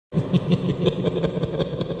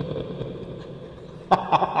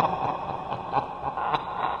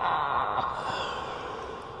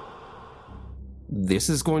This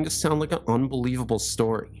is going to sound like an unbelievable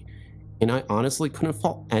story, and I honestly couldn't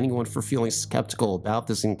fault anyone for feeling skeptical about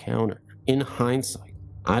this encounter. In hindsight,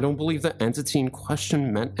 I don't believe the entity in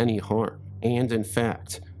question meant any harm, and in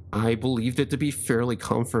fact, I believed it to be fairly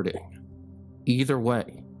comforting. Either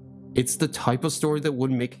way, it's the type of story that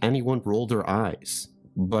would make anyone roll their eyes,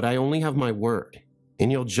 but I only have my word,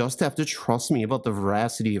 and you'll just have to trust me about the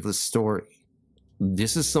veracity of the story.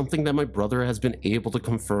 This is something that my brother has been able to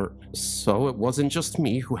confirm, so it wasn't just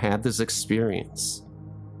me who had this experience.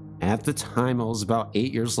 At the time, I was about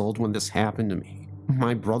 8 years old when this happened to me.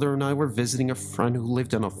 My brother and I were visiting a friend who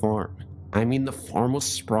lived on a farm. I mean, the farm was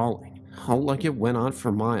sprawling, out like it went on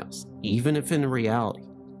for miles, even if in reality,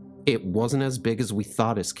 it wasn't as big as we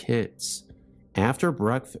thought as kids. After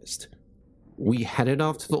breakfast, we headed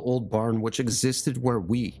off to the old barn which existed where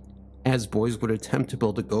we, as boys, would attempt to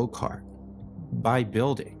build a go-kart. By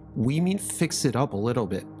building, we mean fix it up a little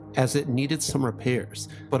bit, as it needed some repairs,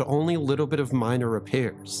 but only a little bit of minor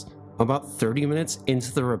repairs. About 30 minutes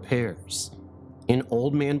into the repairs, an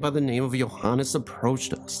old man by the name of Johannes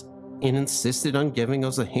approached us and insisted on giving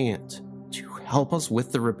us a hand to help us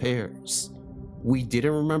with the repairs. We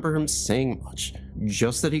didn't remember him saying much,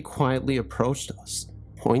 just that he quietly approached us,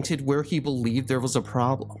 pointed where he believed there was a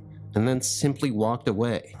problem, and then simply walked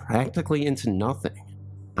away, practically into nothing.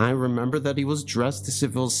 I remember that he was dressed as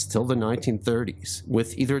if it was still the 1930s,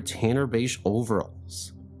 with either tan or beige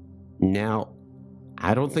overalls. Now,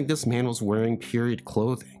 I don't think this man was wearing period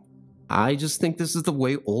clothing. I just think this is the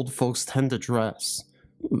way old folks tend to dress.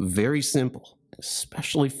 Very simple,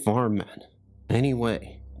 especially farm men.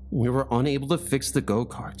 Anyway, we were unable to fix the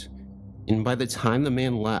go-kart, and by the time the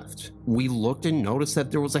man left, we looked and noticed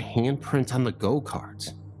that there was a handprint on the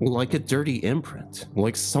go-kart, like a dirty imprint,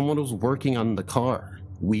 like someone was working on the car.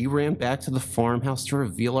 We ran back to the farmhouse to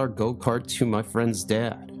reveal our go-kart to my friend's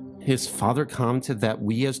dad. His father commented that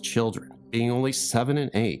we as children, being only 7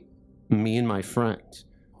 and 8, me and my friend,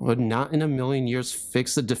 would not in a million years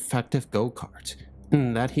fix a defective go-kart,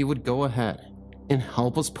 and that he would go ahead and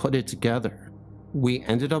help us put it together. We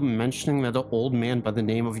ended up mentioning that an old man by the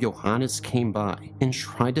name of Johannes came by and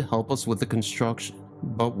tried to help us with the construction,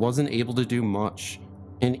 but wasn't able to do much,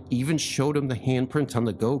 and even showed him the handprint on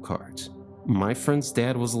the go-kart. My friend's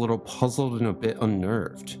dad was a little puzzled and a bit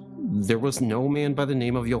unnerved. There was no man by the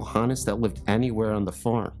name of Johannes that lived anywhere on the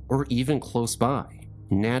farm, or even close by.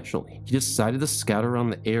 Naturally, he decided to scout around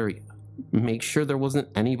the area, make sure there wasn't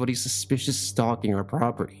anybody suspicious stalking our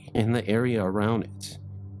property in the area around it.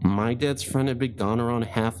 My dad's friend had been gone around a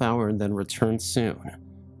half hour and then returned soon,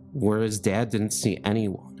 where his dad didn't see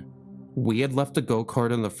anyone. We had left the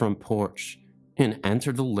go-kart on the front porch and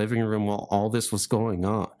entered the living room while all this was going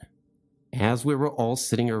on. As we were all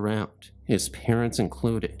sitting around, his parents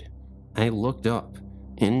included, I looked up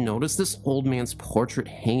and noticed this old man's portrait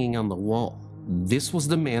hanging on the wall. This was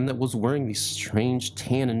the man that was wearing these strange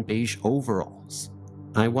tan and beige overalls.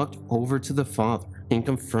 I walked over to the father and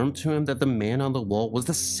confirmed to him that the man on the wall was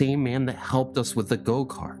the same man that helped us with the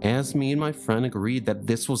go-kart. As me and my friend agreed that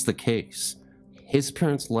this was the case, his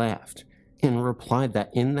parents laughed and replied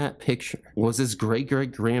that in that picture was his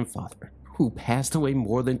great-great-grandfather, who passed away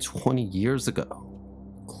more than 20 years ago.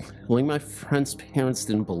 Clearly my friend's parents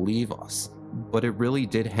didn't believe us, but it really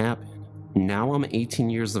did happen. Now I'm 18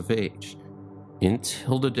 years of age.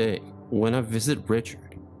 Until the day when I visit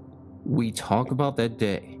Richard, we talk about that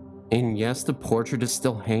day, and yes, the portrait is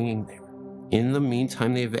still hanging there. In the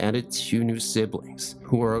meantime, they've added 2 new siblings,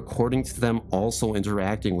 who are according to them also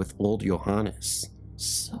interacting with old Johannes.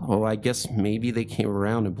 So I guess maybe they came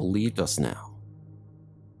around and believed us now.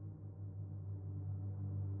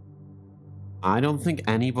 I don't think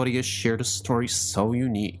anybody has shared a story so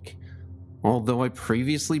unique, although I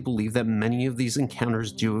previously believed that many of these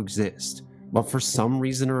encounters do exist, but for some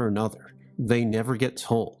reason or another, they never get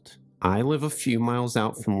told. I live a few miles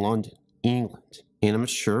out from London, England, and I'm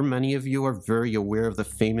sure many of you are very aware of the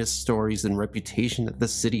famous stories and reputation that the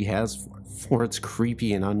city has for its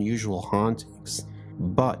creepy and unusual hauntings.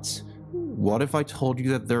 But what if I told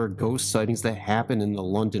you that there are ghost sightings that happen in the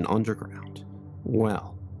London Underground?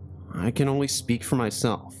 Well, I can only speak for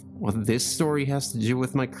myself. What this story has to do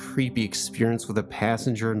with my creepy experience with a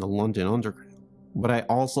passenger in the London Underground. But I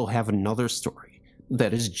also have another story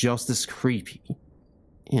that is just as creepy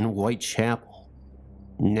in Whitechapel.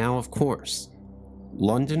 Now, of course,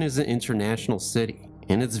 London is an international city,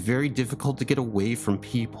 and it's very difficult to get away from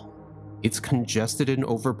people. It's congested and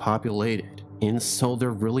overpopulated, and so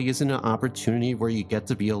there really isn't an opportunity where you get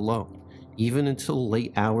to be alone, even until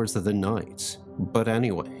late hours of the night. But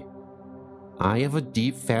anyway, I have a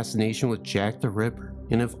deep fascination with Jack the Ripper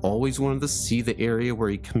and have always wanted to see the area where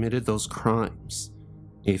he committed those crimes.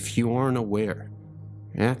 If you aren't aware,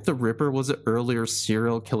 Jack the Ripper was an earlier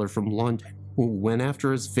serial killer from London who went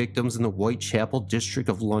after his victims in the Whitechapel district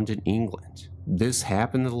of London, England. This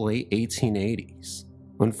happened in the late 1880s.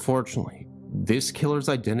 Unfortunately, this killer's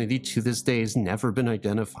identity to this day has never been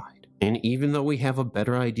identified, and even though we have a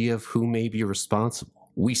better idea of who may be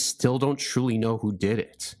responsible, we still don't truly know who did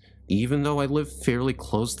it. Even though I live fairly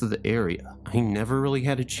close to the area, I never really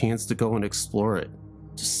had a chance to go and explore it,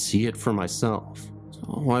 to see it for myself.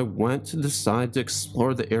 So I went to decide to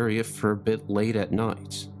explore the area for a bit late at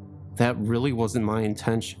night. That really wasn't my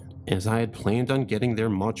intention, as I had planned on getting there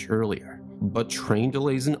much earlier, but train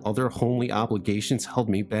delays and other homely obligations held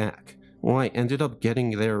me back. Well, I ended up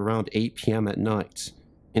getting there around 8 p.m. at night,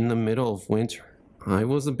 in the middle of winter. I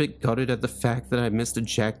was a bit gutted at the fact that I missed the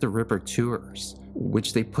Jack the Ripper tours,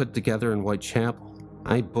 which they put together in Whitechapel.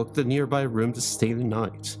 I booked the nearby room to stay the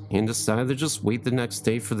night, and decided to just wait the next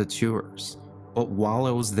day for the tours. But while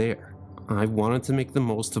I was there, I wanted to make the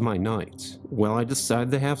most of my night. Well, I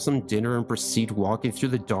decided to have some dinner and proceed walking through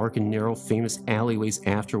the dark and narrow famous alleyways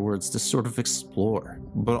afterwards to sort of explore,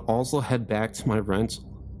 but also head back to my rental.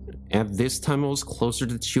 At this time it was closer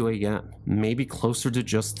to 2 a.m., maybe closer to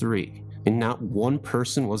just 3, and not one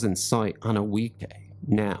person was in sight on a weekday.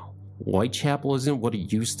 Now, Whitechapel isn't what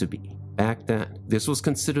it used to be. Back then, this was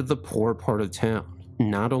considered the poor part of town,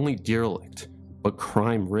 not only derelict, but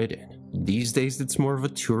crime-ridden. These days it's more of a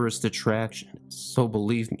tourist attraction, so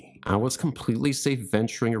believe me, I was completely safe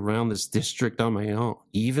venturing around this district on my own,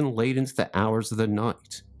 even late into the hours of the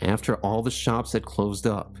night, after all the shops had closed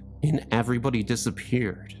up, and everybody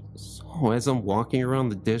disappeared. So as I'm walking around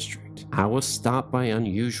the district, I was stopped by an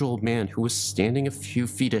unusual man who was standing a few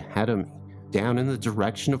feet ahead of me, down in the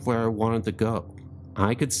direction of where I wanted to go.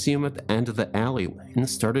 I could see him at the end of the alleyway and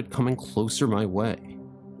started coming closer my way.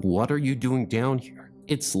 "What are you doing down here?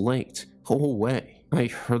 It's late. Go away," I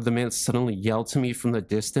heard the man suddenly yell to me from the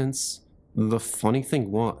distance. The funny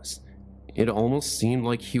thing was, it almost seemed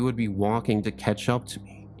like he would be walking to catch up to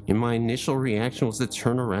me, and my initial reaction was to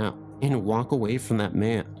turn around and walk away from that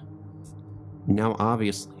man. Now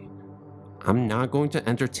obviously, I'm not going to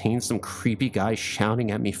entertain some creepy guy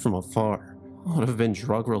shouting at me from afar. Would have been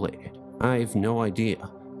drug related. I have no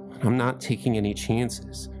idea. I'm not taking any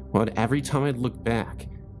chances. But every time I'd look back,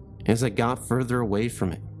 as I got further away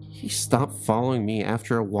from him, he stopped following me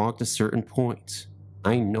after I walked a certain point.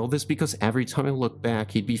 I know this because every time I looked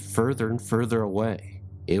back, he'd be further and further away.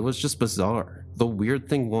 It was just bizarre. The weird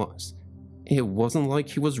thing was, it wasn't like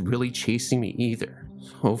he was really chasing me either.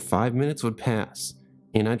 So 5 minutes would pass,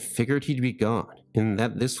 and I'd figured he'd be gone, and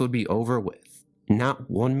that this would be over with. Not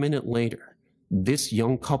 1 minute later, this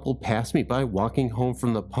young couple passed me by walking home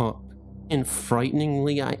from the pub, and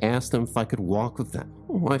frighteningly I asked them if I could walk with them.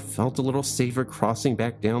 I felt a little safer crossing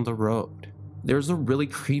back down the road. There's a really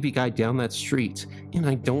creepy guy down that street, and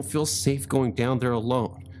I don't feel safe going down there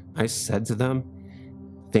alone, I said to them.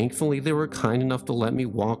 Thankfully, they were kind enough to let me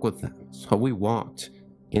walk with them, so we walked,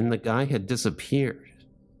 and the guy had disappeared.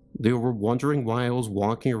 They were wondering why I was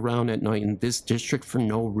walking around at night in this district for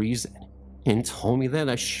no reason, and told me that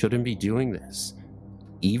I shouldn't be doing this,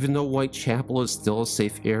 even though Whitechapel is still a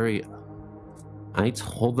safe area. I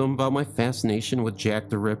told them about my fascination with Jack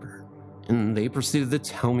the Ripper, and they proceeded to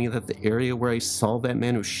tell me that the area where I saw that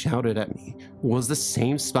man who shouted at me was the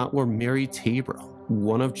same spot where Mary Tabro,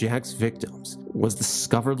 one of Jack's victims, was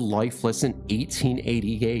discovered lifeless in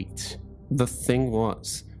 1888. The thing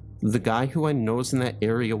was, the guy who I noticed in that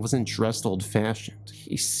area wasn't dressed old-fashioned.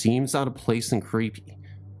 He seems out of place and creepy,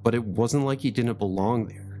 but it wasn't like he didn't belong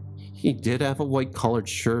there. He did have a white-collared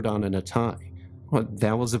shirt on and a tie, but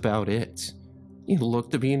that was about it. He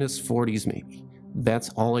looked to be in his 40s maybe. That's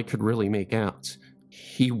all I could really make out.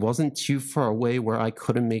 He wasn't too far away where I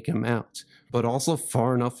couldn't make him out, but also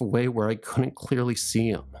far enough away where I couldn't clearly see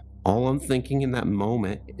him. All I'm thinking in that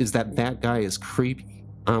moment is that that guy is creepy.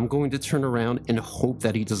 I'm going to turn around and hope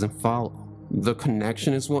that he doesn't follow. The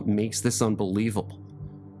connection is what makes this unbelievable.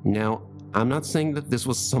 Now, I'm not saying that this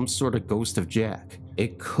was some sort of ghost of Jack.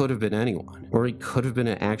 It could have been anyone, or he could have been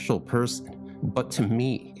an actual person. But to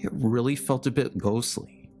me, it really felt a bit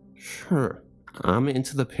ghostly. Sure, I'm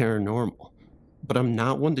into the paranormal, but I'm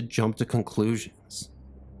not one to jump to conclusions.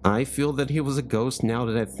 I feel that he was a ghost now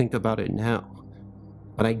that I think about it now,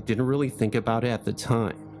 but I didn't really think about it at the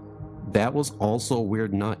time. That was also a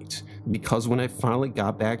weird night, because when I finally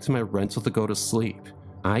got back to my rental to go to sleep,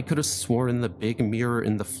 I could have sworn in the big mirror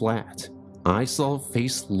in the flat, I saw a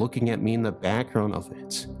face looking at me in the background of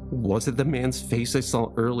it. Was it the man's face I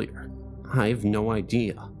saw earlier? I have no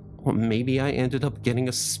idea. Or maybe I ended up getting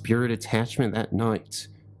a spirit attachment that night,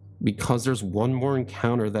 because there's one more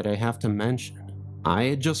encounter that I have to mention. I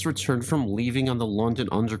had just returned from leaving on the London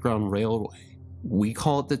Underground Railway. We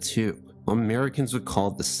call it the Tube. Americans would call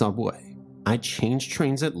it the subway. I changed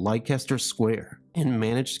trains at Leicester Square and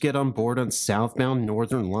managed to get on board on southbound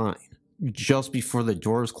Northern Line just before the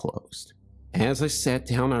doors closed. As I sat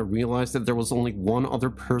down, I realized that there was only one other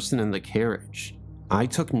person in the carriage. I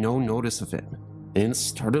took no notice of him and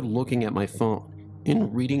started looking at my phone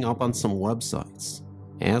and reading up on some websites.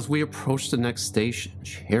 As we approached the next station,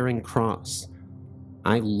 Charing Cross,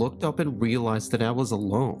 I looked up and realized that I was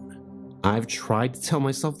alone. I've tried to tell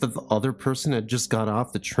myself that the other person had just got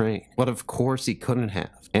off the train, but of course he couldn't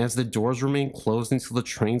have, as the doors remained closed until the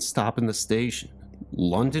train stopped in the station.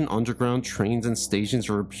 London Underground trains and stations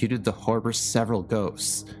are reputed to harbor several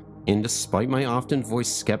ghosts, and despite my often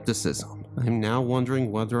voiced skepticism, I'm now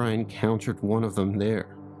wondering whether I encountered one of them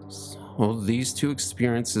there. So these two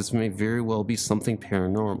experiences may very well be something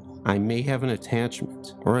paranormal. I may have an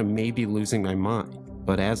attachment, or I may be losing my mind,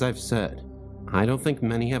 but as I've said, I don't think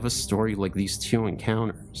many have a story like these two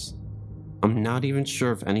encounters. I'm not even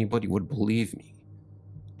sure if anybody would believe me.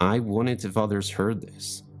 I wouldn't if others heard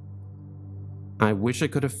this. I wish I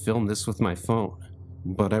could have filmed this with my phone,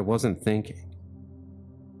 but I wasn't thinking.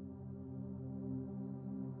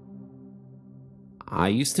 I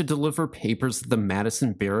used to deliver papers at the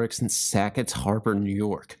Madison Barracks in Sackett's Harbor, New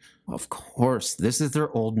York. Of course, this is their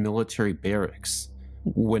old military barracks.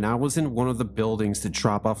 When I was in one of the buildings to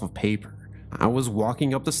drop off a paper, I was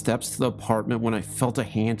walking up the steps to the apartment when I felt a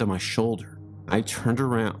hand on my shoulder. I turned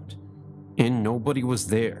around, and nobody was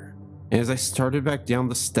there. As I started back down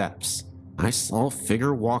the steps, I saw a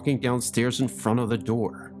figure walking downstairs in front of the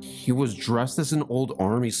door. He was dressed as an old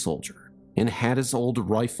army soldier and had his old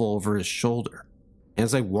rifle over his shoulder.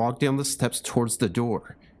 As I walked down the steps towards the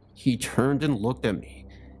door, he turned and looked at me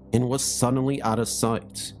and was suddenly out of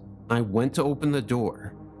sight. I went to open the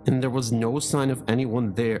door, and there was no sign of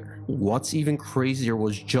anyone there. What's even crazier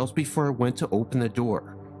was just before I went to open the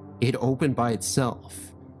door, it opened by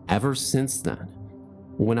itself. Ever since then,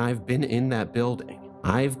 when I've been in that building,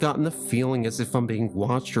 I've gotten the feeling as if I'm being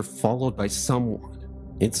watched or followed by someone.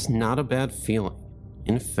 It's not a bad feeling.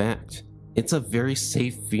 In fact, it's a very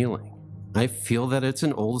safe feeling. I feel that it's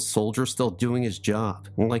an old soldier still doing his job,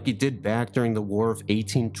 like he did back during the War of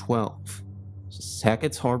 1812.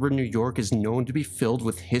 Sackett's Harbor, New York is known to be filled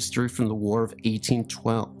with history from the War of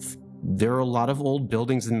 1812. There are a lot of old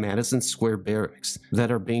buildings in Madison Square Barracks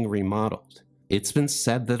that are being remodeled. It's been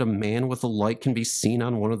said that a man with a light can be seen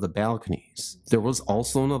on one of the balconies. There was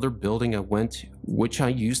also another building I went to, which I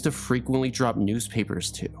used to frequently drop newspapers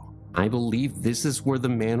to. I believe this is where the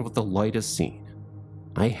man with the light is seen.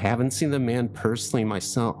 I haven't seen the man personally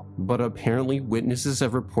myself, but apparently witnesses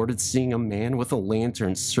have reported seeing a man with a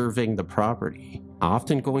lantern surveying the property,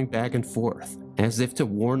 often going back and forth, as if to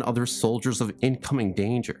warn other soldiers of incoming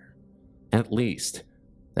danger. At least,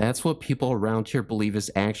 that's what people around here believe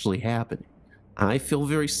is actually happening. I feel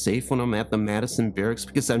very safe when I'm at the Madison Barracks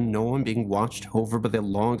because I know I'm being watched over by the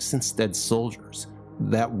long-since dead soldiers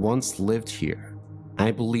that once lived here.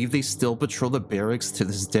 I believe they still patrol the barracks to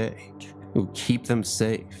this day, who keep them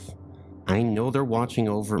safe. I know they're watching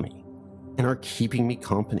over me and are keeping me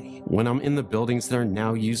company when I'm in the buildings that are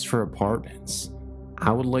now used for apartments.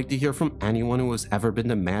 I would like to hear from anyone who has ever been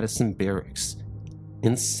to Madison Barracks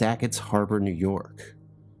in Sackett's Harbor, New York.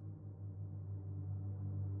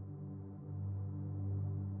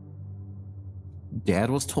 Dad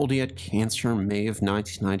was told he had cancer in May of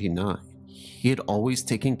 1999. He had always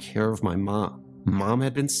taken care of my mom. Mom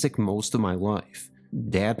had been sick most of my life.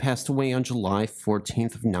 Dad passed away on July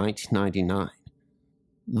 14th of 1999.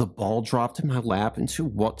 The ball dropped in my lap into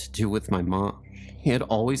what to do with my mom. He had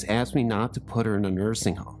always asked me not to put her in a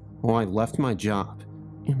nursing home, so I left my job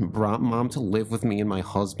and brought Mom to live with me and my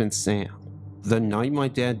husband Sam. The night my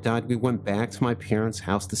dad died, we went back to my parents'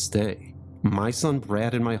 house to stay. My son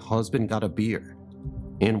Brad and my husband got a beer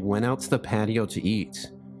and went out to the patio to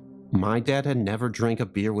eat. My dad had never drank a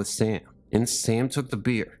beer with Sam, and Sam took the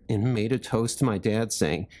beer and made a toast to my dad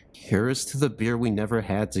saying, "Here's to the beer we never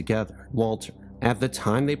had together, Walter." At the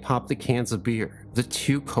time they popped the cans of beer, the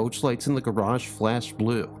two coach lights in the garage flashed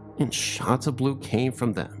blue, and shots of blue came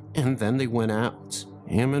from them, and then they went out.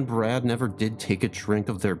 Sam and Brad never did take a drink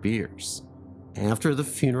of their beers. After the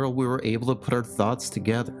funeral, we were able to put our thoughts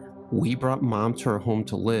together. We brought Mom to our home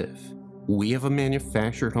to live. We have a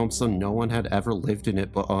manufactured home, so no one had ever lived in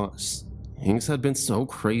it but us. Things had been so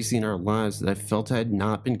crazy in our lives that I felt I had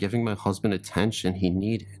not been giving my husband attention he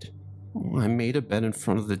needed. I made a bed in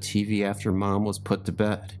front of the TV after Mom was put to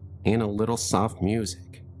bed, and a little soft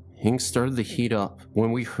music. Things started to heat up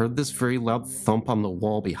when we heard this very loud thump on the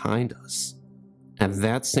wall behind us. At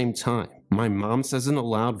that same time, my mom says in a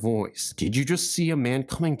loud voice, "Did you just see a man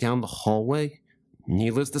coming down the hallway?"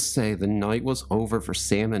 Needless to say, the night was over for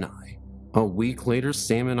Sam and I. A week later,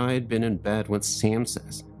 Sam and I had been in bed when Sam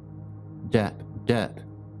says, Deb.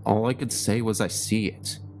 All I could say was, "I see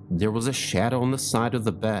it." There was a shadow on the side of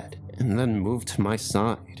the bed, and then moved to my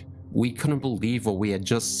side. We couldn't believe what we had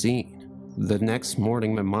just seen. The next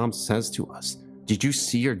morning, my mom says to us, "Did you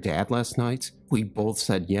see your dad last night?" We both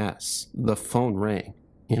said yes. The phone rang,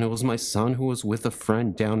 and it was my son who was with a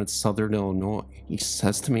friend down in Southern Illinois. He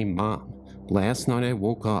says to me, "Mom, last night I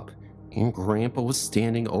woke up, and Grandpa was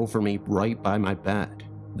standing over me right by my bed."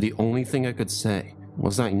 The only thing I could say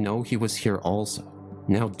was I know he was here also.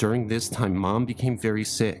 Now during this time, Mom became very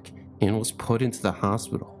sick and was put into the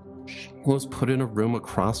hospital. She was put in a room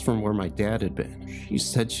across from where my dad had been. She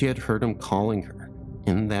said she had heard him calling her,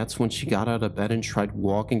 and that's when she got out of bed and tried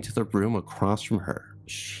walking to the room across from her.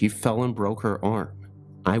 She fell and broke her arm.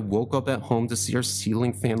 I woke up at home to see our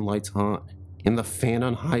ceiling fan lights on and the fan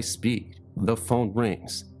on high speed. The phone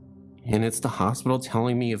rings, and it's the hospital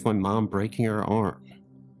telling me of my mom breaking her arm.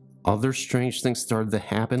 Other strange things started to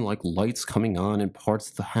happen, like lights coming on in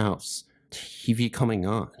parts of the house, TV coming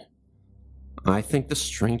on. I think the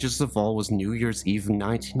strangest of all was New Year's Eve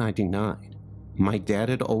 1999. My dad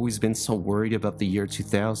had always been so worried about the year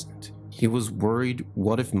 2000. He was worried,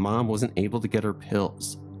 what if Mom wasn't able to get her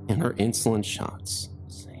pills and her insulin shots?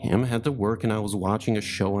 Sam had to work and I was watching a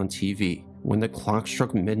show on TV. When the clock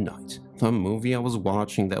struck midnight, the movie I was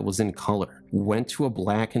watching that was in color went to a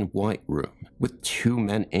black and white room with two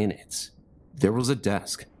men in it. There was a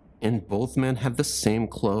desk, and both men had the same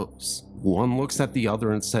clothes. One looks at the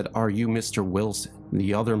other and said, "Are you Mr. Wilson?"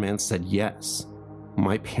 The other man said yes.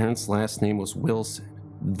 My parents' last name was Wilson.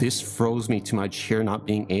 This froze me to my chair, not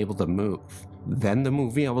being able to move. Then the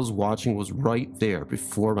movie I was watching was right there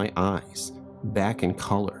before my eyes, back in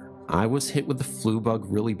color. I was hit with the flu bug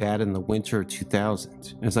really bad in the winter of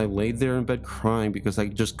 2000, as I laid there in bed crying because I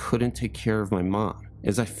just couldn't take care of my mom,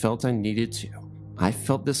 as I felt I needed to. I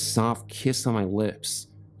felt this soft kiss on my lips,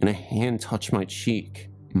 and a hand touched my cheek.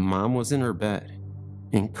 Mom was in her bed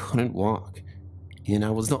and couldn't walk, and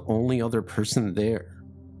I was the only other person there.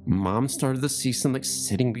 Mom started to see something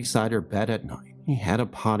sitting beside her bed at night. He had a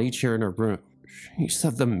potty chair in her room. She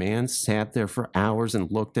said the man sat there for hours and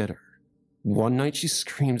looked at her. One night she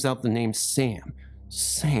screams out the name Sam.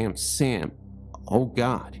 Sam. Oh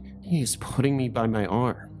God, he is putting me by my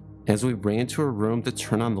arm. As we ran to her room to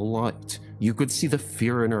turn on the light, you could see the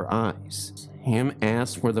fear in her eyes. Sam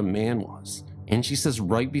asked where the man was, and she says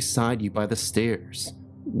right beside you by the stairs.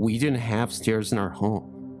 We didn't have stairs in our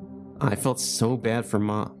home. I felt so bad for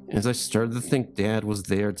Mom, as I started to think Dad was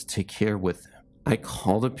there to take care with him. I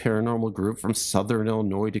called a paranormal group from Southern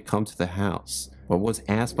Illinois to come to the house, but was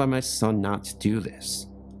asked by my son not to do this.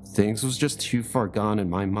 Things was just too far gone in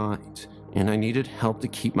my mind, and I needed help to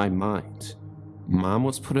keep my mind. Mom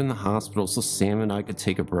was put in the hospital so Sam and I could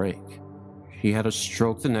take a break. She had a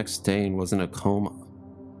stroke the next day and was in a coma.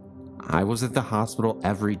 I was at the hospital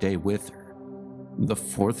every day with her. The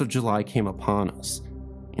 4th of July came upon us,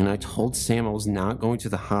 and I told Sam I was not going to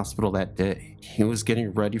the hospital that day. He was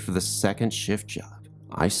getting ready for the second shift job.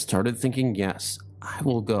 I started thinking, yes, I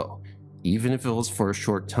will go, even if it was for a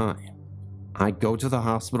short time. I go to the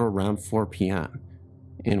hospital around 4 p.m.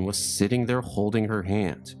 and was sitting there holding her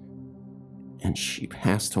hand, and she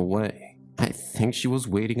passed away. I think she was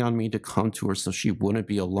waiting on me to come to her so she wouldn't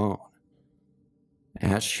be alone.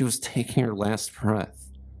 As she was taking her last breath,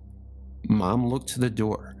 Mom looked to the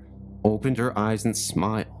door, opened her eyes and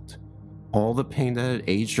smiled. All the pain that had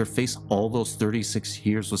aged her face all those 36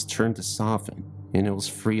 years was turned to soften, and it was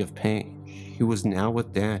free of pain. She was now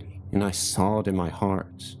with Daddy, and I saw it in my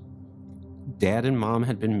heart. Dad and Mom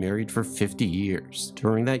had been married for 50 years.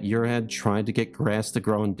 During that year, I had tried to get grass to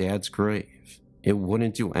grow in Dad's grave. It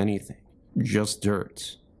wouldn't do anything, just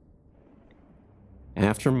dirt.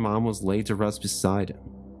 After Mom was laid to rest beside him,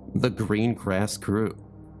 the green grass grew.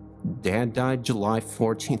 Dad died July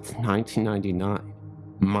 14th, 1999.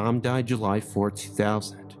 Mom died July 4th,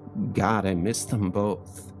 2000. God, I miss them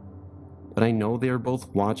both. But I know they are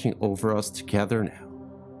both watching over us together now.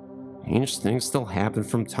 Strange things still happen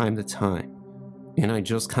from time to time, and I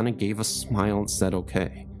just kind of gave a smile and said,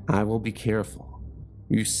 okay, I will be careful.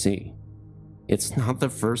 You see, it's not the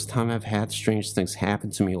first time I've had strange things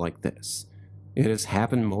happen to me like this. It has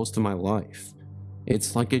happened most of my life.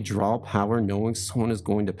 It's like a draw power knowing someone is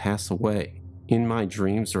going to pass away, in my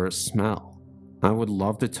dreams or a smell. I would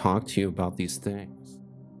love to talk to you about these things.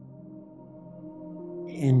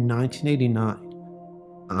 In 1989,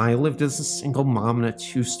 I lived as a single mom in a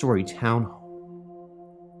 2-story townhome.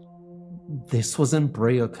 This was in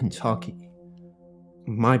Brea, Kentucky.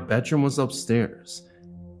 My bedroom was upstairs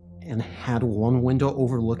and had one window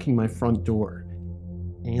overlooking my front door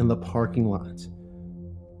and the parking lot.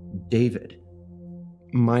 David,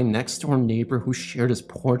 my next door neighbor who shared his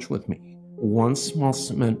porch with me, one small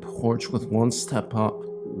cement porch with one step up,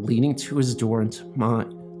 leading to his door into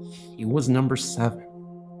mine. He was number 7,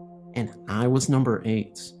 and I was number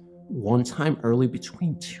 8. One time early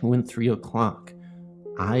between 2 and 3 o'clock,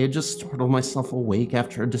 I had just startled myself awake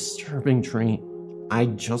after a disturbing dream.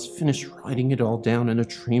 I'd just finished writing it all down in a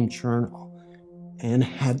dream journal and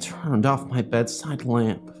had turned off my bedside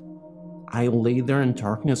lamp. I lay there in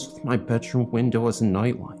darkness with my bedroom window as a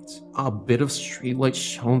nightlight. A bit of streetlight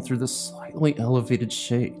shone through the slightly elevated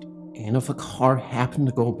shade, and if a car happened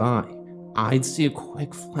to go by, I'd see a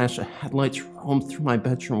quick flash of headlights roam through my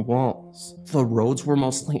bedroom walls. The roads were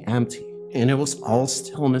mostly empty, and it was all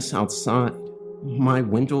stillness outside. My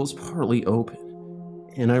window was partly open,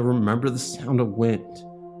 and I remember the sound of wind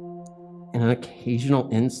and an occasional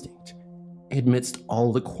instinct amidst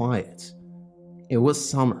all the quiet. It was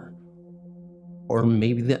summer, or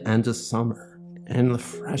maybe the end of summer, and the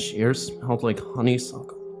fresh air smelled like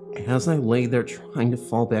honeysuckle. As I lay there trying to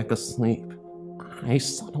fall back asleep, I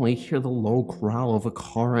suddenly hear the low growl of a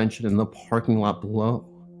car engine in the parking lot below.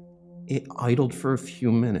 It idled for a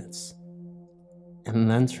few minutes, and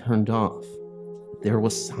then turned off. There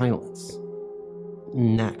was silence.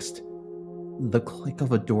 Next, the click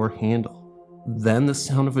of a door handle, then the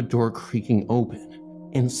sound of a door creaking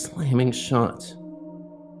open and slamming shut.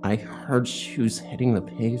 I heard shoes hitting the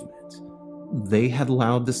pavement. They had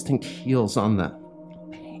loud, distinct heels on them,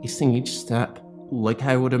 pacing each step like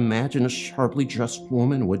I would imagine a sharply dressed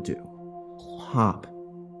woman would do. Clop,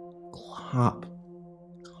 clop,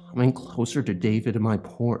 coming closer to David and my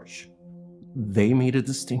porch. They made a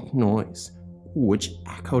distinct noise, which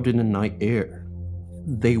echoed in the night air.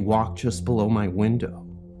 They walked just below my window.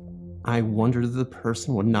 I wondered if the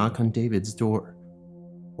person would knock on David's door,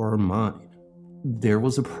 or mine. There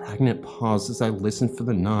was a pregnant pause as I listened for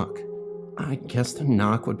the knock. I guessed the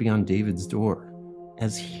knock would be on David's door,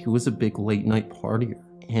 as he was a big late-night partier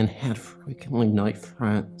and had frequently night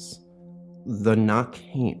friends. The knock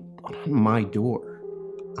came, but on my door.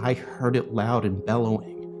 I heard it loud and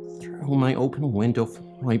bellowing through my open window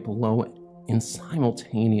from right below it, and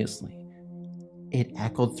simultaneously, it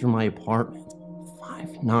echoed through my apartment.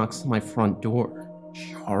 5 knocks on my front door,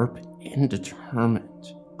 sharp and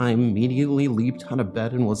determined. I immediately leaped out of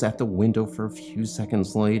bed and was at the window for a few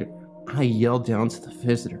seconds later. I yelled down to the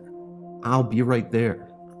visitor, "I'll be right there."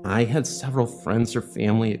 I had several friends or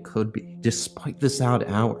family it could be, despite this odd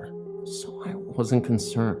hour, so I wasn't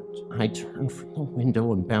concerned. I turned from the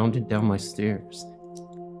window and bounded down my stairs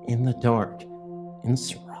in the dark and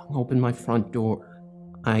sprung open my front door.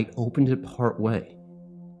 I opened it part way,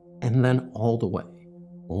 and then all the way.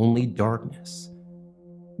 Only darkness.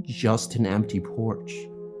 Just an empty porch.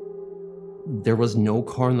 There was no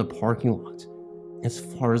car in the parking lot, as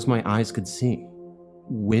far as my eyes could see.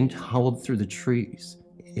 Wind howled through the trees.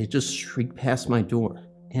 It just shrieked past my door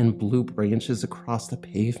and blew branches across the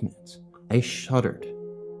pavement. I shuddered.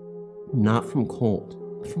 Not from cold,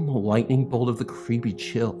 but from the lightning bolt of the creepy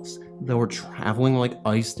chills that were traveling like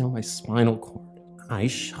ice down my spinal cord. I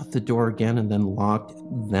shut the door again and then locked it.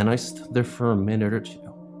 Then I stood there for a minute or two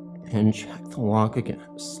and checked the lock again.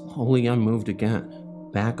 Slowly I moved again,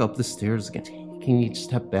 back up the stairs again, taking each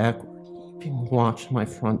step backward, keeping watch on my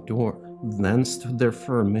front door. Then stood there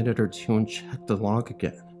for a minute or two and checked the lock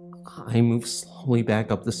again. I moved slowly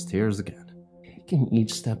back up the stairs again, taking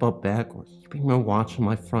each step up backward, keeping my watch on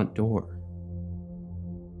my front door.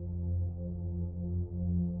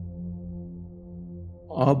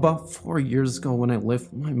 About 4 years ago, when I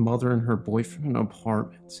lived with my mother and her boyfriend in an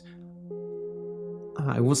apartment,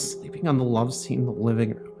 I was sleeping on the love seat in the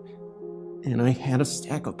living room, and I had a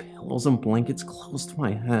stack of pillows and blankets close to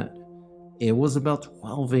my head. It was about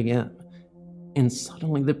 12 a.m., and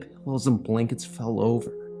suddenly the pillows and blankets fell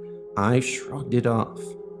over. I shrugged it off.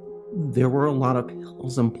 There were a lot of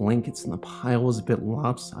pillows and blankets, and the pile was a bit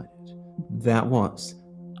lopsided. That was,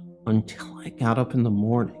 until I got up in the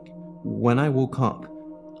morning. When I woke up,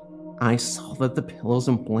 I saw that the pillows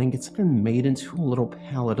and blankets had been made into a little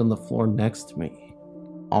pallet on the floor next to me.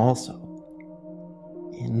 Also,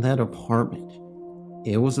 in that apartment,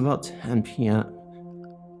 it was about 10 p.m.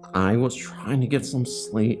 I was trying to get some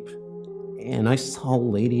sleep, and I saw a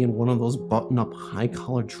lady in one of those button-up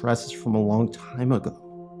high-collar dresses from a long time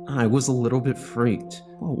ago. I was a little bit freaked,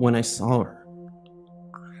 but when I saw her,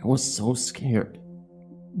 I was so scared.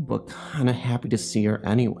 but kinda happy to see her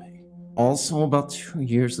anyway. Also, about 2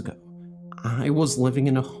 years ago, I was living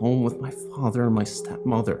in a home with my father and my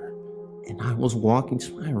stepmother, and I was walking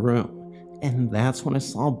to my room, and that's when I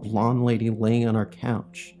saw a blonde lady laying on our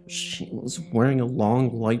couch. She was wearing a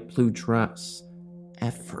long light blue dress.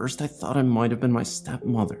 At first, I thought it might have been my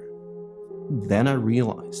stepmother. Then I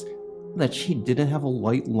realized that she didn't have a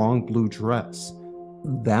light long blue dress.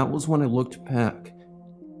 That was when I looked back,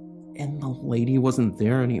 and the lady wasn't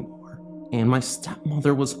there anymore. And my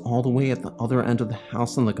stepmother was all the way at the other end of the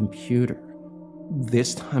house on the computer.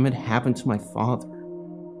 This time it happened to my father.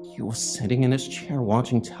 He was sitting in his chair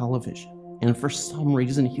watching television, and for some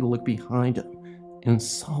reason he looked behind him and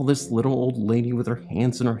saw this little old lady with her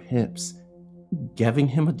hands in her hips, giving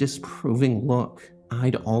him a disapproving look.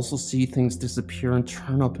 I'd also see things disappear and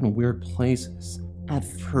turn up in weird places. At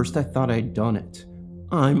first I thought I'd done it.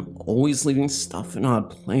 I'm always leaving stuff in odd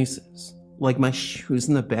places, like my shoes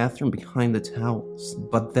in the bathroom behind the towels.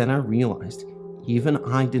 But then I realized even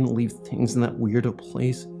I didn't leave things in that weirdo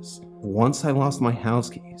places. Once I lost my house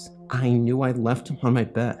keys, I knew I'd left them on my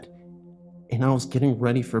bed, and I was getting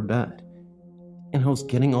ready for bed, and I was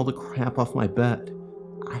getting all the crap off my bed.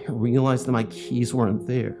 I realized that my keys weren't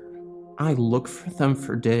there. I looked for them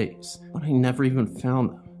for days, but I never even found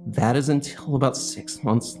them. That is until about 6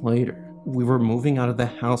 months later. We were moving out of the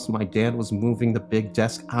house, my dad was moving the big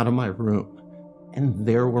desk out of my room, and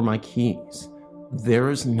there were my keys. There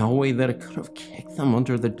is no way that I could have kicked them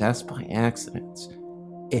under the desk by accident.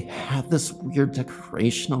 It had this weird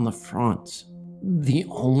decoration on the front. The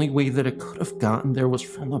only way that it could have gotten there was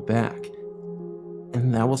from the back,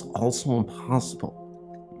 and that was also impossible.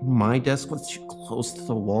 My desk was too close to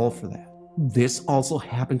the wall for that. This also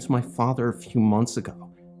happened to my father a few months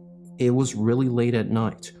ago. It was really late at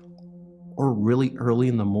night, or really early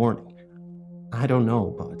in the morning. I don't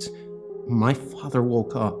know, but my father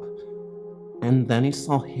woke up, and then he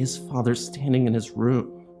saw his father standing in his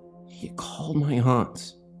room. He called my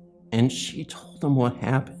aunt, and she told him what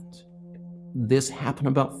happened. This happened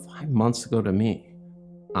about 5 months ago to me.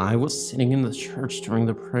 I was sitting in the church during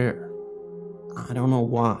the prayer. I don't know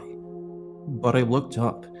why, but I looked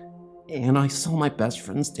up, and I saw my best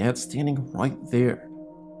friend's dad standing right there,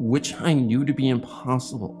 which I knew to be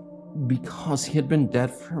impossible, because he had been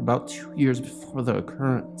dead for about 2 years before the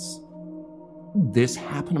occurrence. This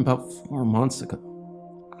happened about 4 months ago.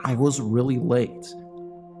 I was really late.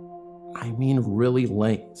 I mean really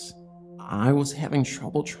late. I was having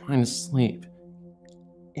trouble trying to sleep,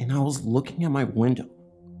 and I was looking at my window,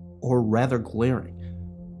 or rather glaring.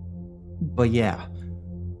 But yeah,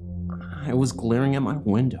 I was glaring at my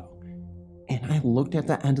window, and I looked at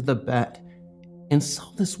the end of the bed and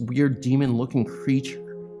saw this weird demon-looking creature.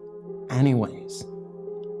 Anyways,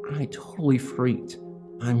 I totally freaked.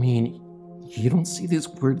 I mean, you don't see these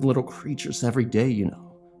weird little creatures every day, you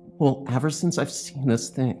know. Well, ever since I've seen this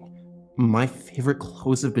thing, my favorite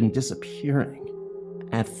clothes have been disappearing.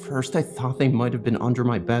 At first I thought they might have been under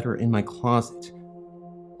my bed or in my closet,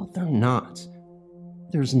 but they're not.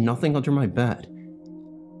 There's nothing under my bed,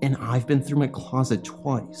 and I've been through my closet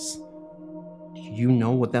twice. Do you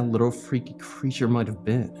know what that little freaky creature might have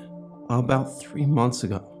been? About 3 months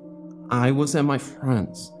ago, I was at my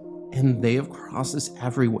friend's, and they have crosses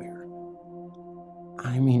everywhere.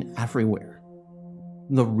 I mean everywhere.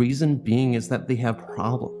 The reason being is that they have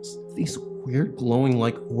problems. These weird glowing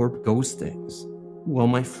like orb ghost things. Well,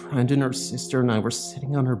 my friend and her sister and I were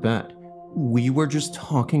sitting on her bed. We were just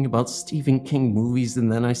talking about Stephen King movies,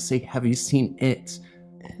 and then I say, "Have you seen It?"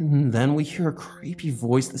 And then we hear a creepy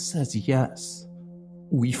voice that says yes.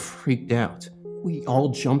 We freaked out. We all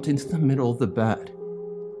jumped into the middle of the bed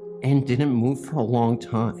and didn't move for a long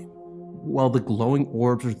time. Well, the glowing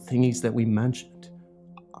orbs or thingies that we mentioned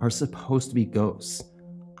are supposed to be ghosts,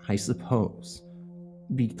 I suppose,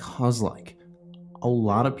 because a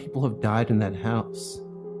lot of people have died in that house.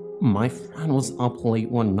 My friend was up late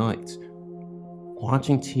one night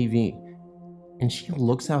watching TV, and she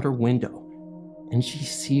looks out her window and she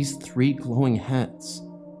sees 3 glowing heads.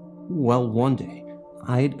 Well, one day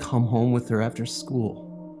I had come home with her after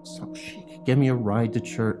school so she could give me a ride to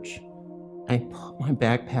church. I put my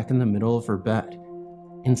backpack in the middle of her bed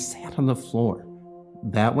and sat on the floor.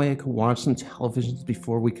 That way I could watch some televisions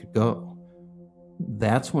before we could go.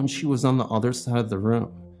 That's when she was on the other side of the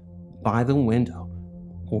room, by the window,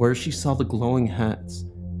 where she saw the glowing heads.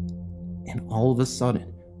 And all of a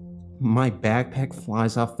sudden, my backpack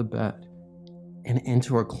flies off the bed and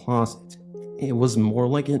into her closet. It was more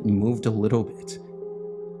like it moved a little bit,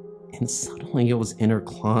 and suddenly it was in her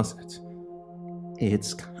closet.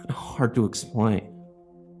 It's kind of hard to explain.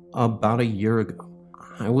 About a year ago,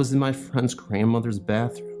 I was in my friend's grandmother's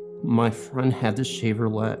bathroom. My friend had to shave her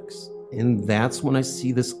legs. And that's when I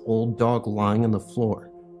see this old dog lying on the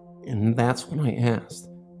floor. And that's when I asked,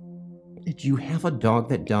 "Did you have a dog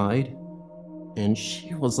that died?" And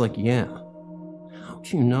she was like, "Yeah."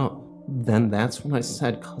 "How'd you know?" Then that's when I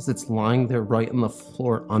said, "'Cause it's lying there right on the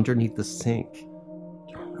floor underneath the sink."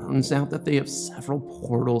 Turns out that they have several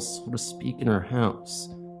portals, so to speak, in her house.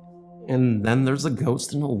 And then there's a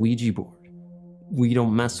ghost and a Ouija board. We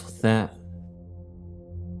don't mess with that.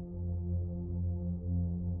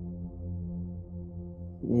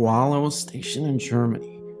 While I was stationed in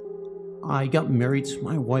Germany, I got married to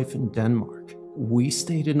my wife in Denmark. We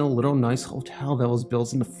stayed in a little nice hotel that was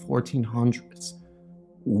built in the 1400s.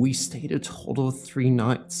 We stayed a total of 3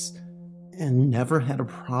 nights and never had a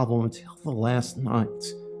problem until the last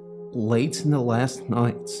night. Late in the last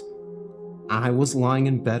night, I was lying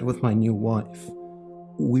in bed with my new wife.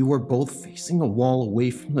 We were both facing a wall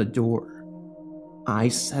away from the door. I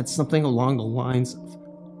said something along the lines of,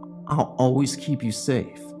 "I'll always keep you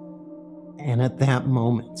safe." And at that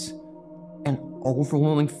moment, an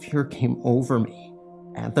overwhelming fear came over me.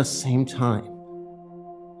 At the same time,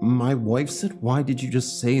 my wife said, "Why did you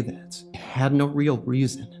just say that?" I had no real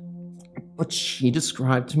reason, but she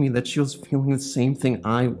described to me that she was feeling the same thing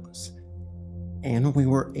I was, and we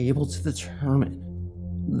were able to determine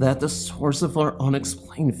that the source of our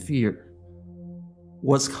unexplained fear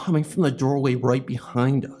was coming from the doorway right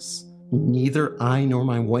behind us. Neither I nor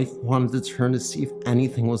my wife wanted to turn to see if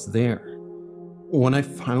anything was there. When I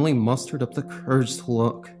finally mustered up the courage to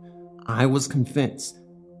look, I was convinced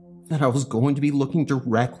that I was going to be looking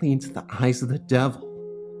directly into the eyes of the devil,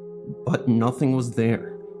 but nothing was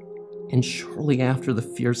there. And shortly after the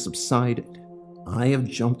fear subsided, I have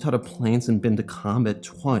jumped out of planes and been to combat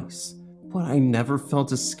twice, but I never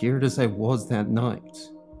felt as scared as I was that night.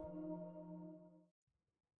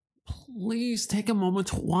 Please take a moment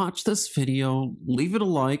to watch this video, leave it a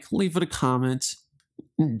like, leave it a comment.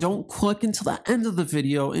 Don't click until the end of the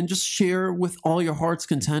video and just share with all your heart's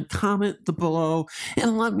content. Comment below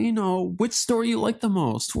and let me know which story you like the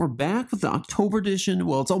most. We're back with the October edition.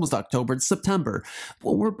 Well, it's almost October, it's September.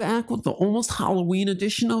 But we're back with the almost Halloween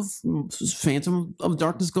edition of Phantom of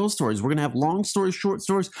Darkness Ghost Stories. We're going to have long stories, short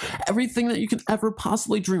stories, everything that you can ever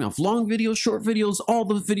possibly dream of. Long videos, short videos, all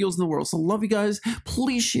the videos in the world. So love you guys.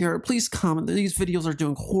 Please share, please comment. These videos are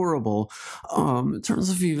doing horrible in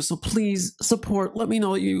terms of views. So please support. Let me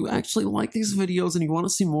know you actually like these videos and you want to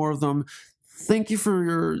see more of them. Thank you for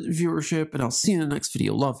your viewership, and I'll see you in the next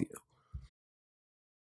video. Love you.